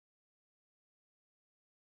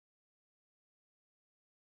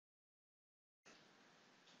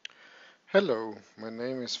Hello, my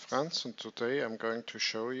name is Franz and today I'm going to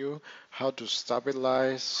show you how to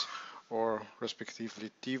stabilize or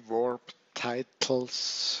respectively dewarp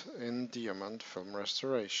titles in Diamant Film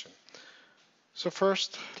Restoration. So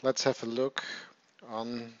first let's have a look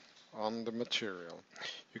on the material.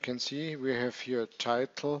 You can see we have here a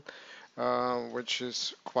title which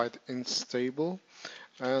is quite unstable,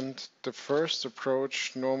 and the first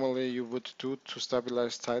approach normally you would do to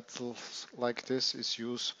stabilize titles like this is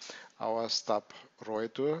use our stub ROY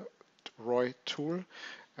tool,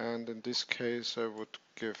 and in this case I would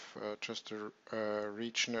give just a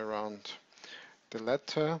region around the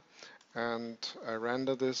letter, and I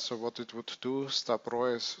render this. So what it would do, stub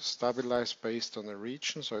ROY is stabilize based on a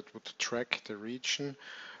region, so it would track the region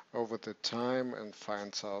over the time and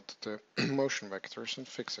finds out the motion vectors and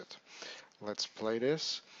fix it. Let's play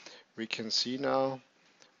this. We can see now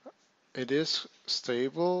it is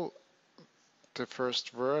stable, the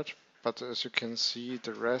first word, but as you can see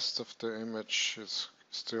the rest of the image is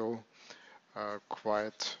still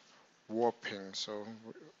quite warping. So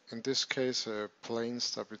in this case a plane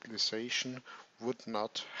stabilization would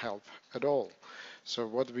not help at all. So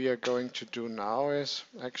what we are going to do now is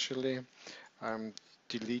actually I'm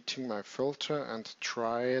deleting my filter and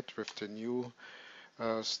try it with the new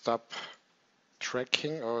stub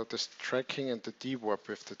tracking, or this tracking and the DWarp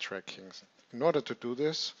with the tracking. In order to do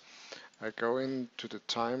this, I go into the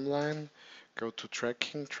timeline, go to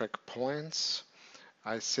tracking, track points.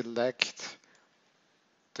 I select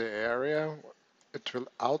the area. It will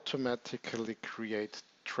automatically create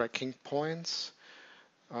tracking points,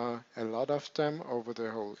 a lot of them over the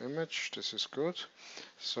whole image. This is good.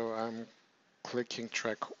 So I'm clicking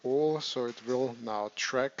track all, so it will now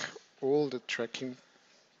track all the tracking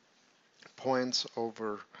points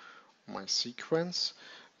over my sequence,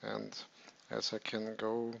 and as I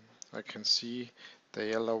can see the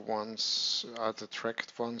yellow ones are the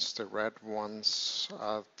tracked ones, the red ones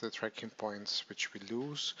are the tracking points which we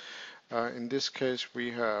lose. In this case we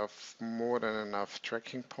have more than enough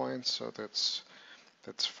tracking points, so that's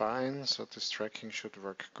fine. So this tracking should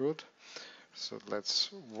work good. So let's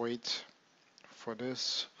wait for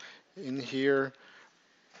this. In here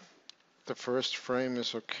the first frame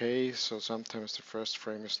is okay, so sometimes the first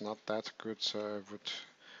frame is not that good, so I would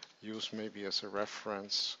use maybe as a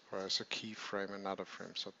reference or as a keyframe another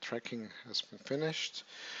frame. So tracking has been finished.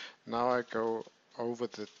 Now I go over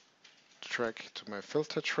the track to my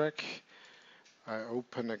filter track. I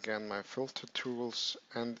open again my filter tools,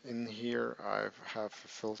 and in here I have a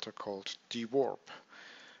filter called DWarp.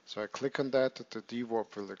 So I click on that, the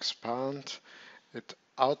DWarp will expand. It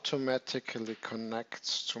automatically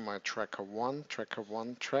connects to my tracker 1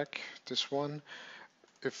 track, this one.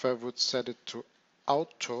 If I would set it to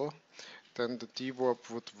auto, then the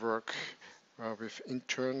DWarp would work with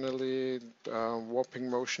internally warping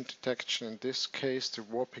motion detection. In this case, the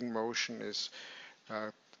warping motion is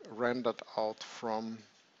rendered out from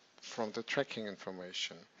the tracking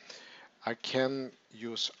information. I can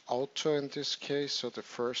use auto in this case, so the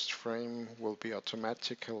first frame will be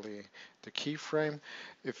automatically the keyframe.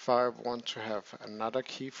 If I want to have another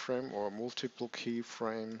keyframe or multiple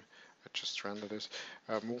keyframe, I just render this,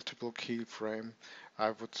 multiple keyframe,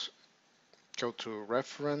 I would go to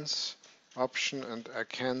reference option, and I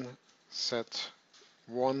can set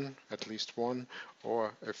at least one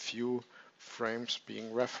or a few frames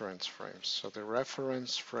being reference frames. So the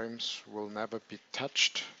reference frames will never be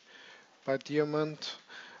touched by Diamant,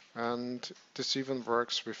 and this even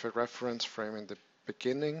works with a reference frame in the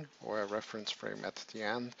beginning or a reference frame at the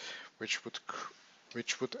end, which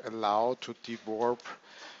would allow to dewarp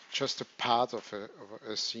just a part of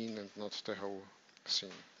a scene and not the whole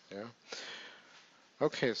scene. Yeah.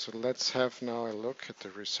 Okay, so let's have now a look at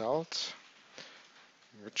the result,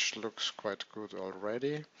 which looks quite good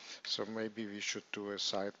already. So maybe we should do a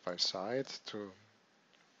side by side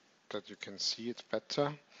that you can see it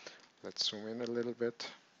better. Let's zoom in a little bit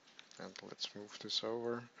and let's move this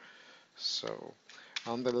over. So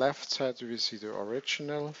on the left side we see the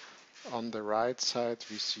original, on the right side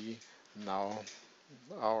we see now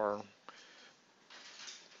our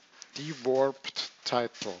dewarped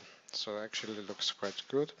title. So actually it looks quite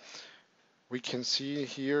good. We can see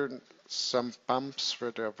here some bumps where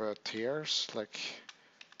there were tears, like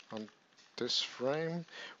on this frame,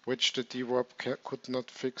 which the DWarp could not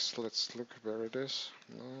fix. Let's look where it is.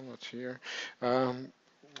 No, not here.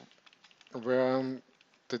 Where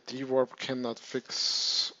the DWarp cannot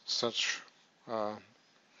fix such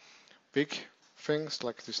big things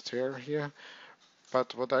like this tear here.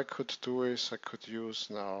 But what I could do is I could use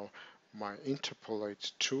now my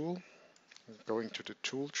interpolate tool, Going to the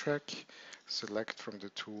tool track, select from the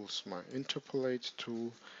tools my interpolate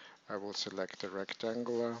tool. I will select the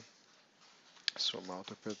rectangular, zoom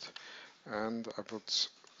out a bit, and I would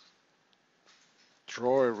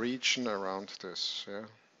draw a region around this. Yeah?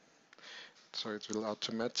 So it will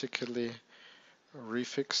automatically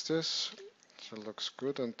refix this. So it looks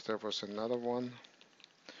good, and there was another one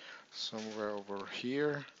somewhere over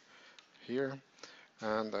here,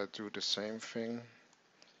 and I do the same thing.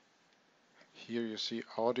 Here you see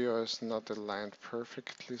audio is not aligned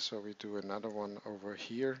perfectly, so we do another one over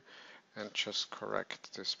here and just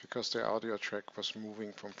correct this, because the audio track was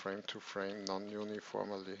moving from frame to frame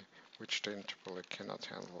non-uniformly, which the interpolator cannot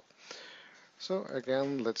handle. So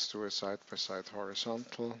again, let's do a side-by-side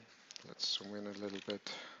horizontal. Let's zoom in a little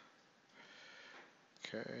bit.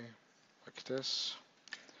 Okay, like this.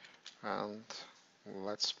 And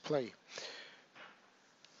let's play.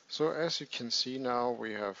 So as you can see now,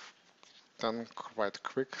 we have done quite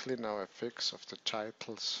quickly now a fix of the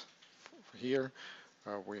titles here.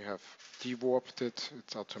 We have dewarped it,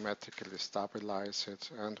 it automatically stabilized it,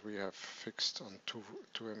 and we have fixed on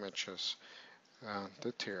two images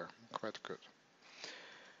the tear. Quite good.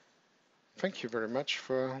 Thank you very much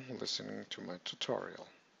for listening to my tutorial.